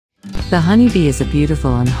The honeybee is a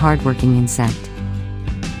beautiful and hardworking insect.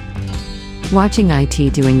 Watching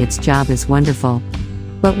it doing its job is wonderful.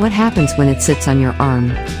 But what happens when it sits on your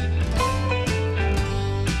arm?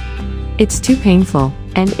 It's too painful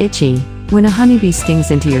and itchy. When a honeybee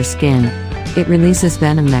stings into your skin, it releases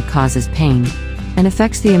venom that causes pain and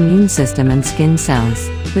affects the immune system and skin cells.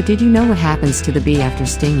 But did you know what happens to the bee after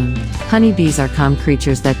stinging? Honeybees are calm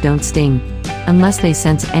creatures that don't sting unless they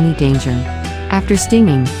sense any danger. After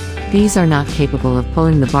stinging, bees are not capable of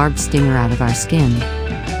pulling the barbed stinger out of our skin.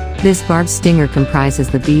 This barbed stinger comprises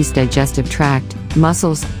the bee's digestive tract,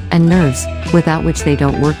 muscles, and nerves, without which they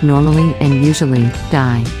don't work normally and usually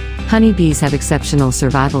die. Honeybees have exceptional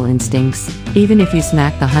survival instincts. Even if you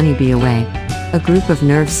smack the honeybee away, a group of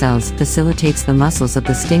nerve cells facilitates the muscles of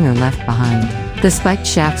the stinger left behind. The spiked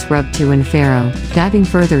shafts rub to and furrow, diving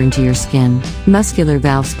further into your skin. Muscular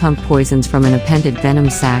valves pump poisons from an appended venom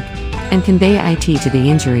sac and convey it to the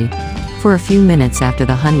injury for a few minutes after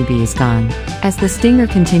the honeybee is gone. As the stinger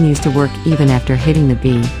continues to work even after hitting the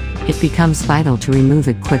bee, it becomes vital to remove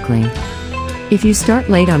it quickly. If you start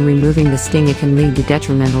late on removing the sting, it can lead to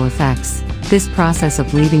detrimental effects. This process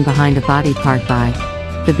of leaving behind a body part by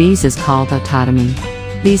the bees is called autotomy.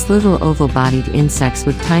 These little oval-bodied insects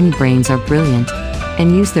with tiny brains are brilliant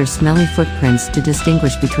and use their smelly footprints to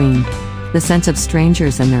distinguish between the scents of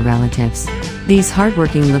strangers and their relatives. These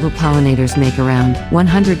hardworking little pollinators make around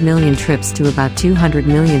 100 million trips to about 200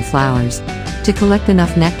 million flowers to collect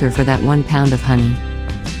enough nectar for that 1 pound of honey.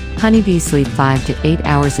 Honeybees sleep 5 to 8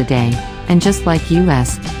 hours a day, and just like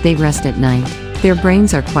us, they rest at night. Their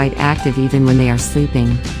brains are quite active even when they are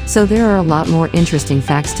sleeping. So there are a lot more interesting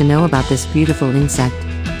facts to know about this beautiful insect.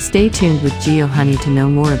 Stay tuned with Geohoney to know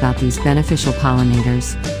more about these beneficial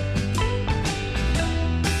pollinators.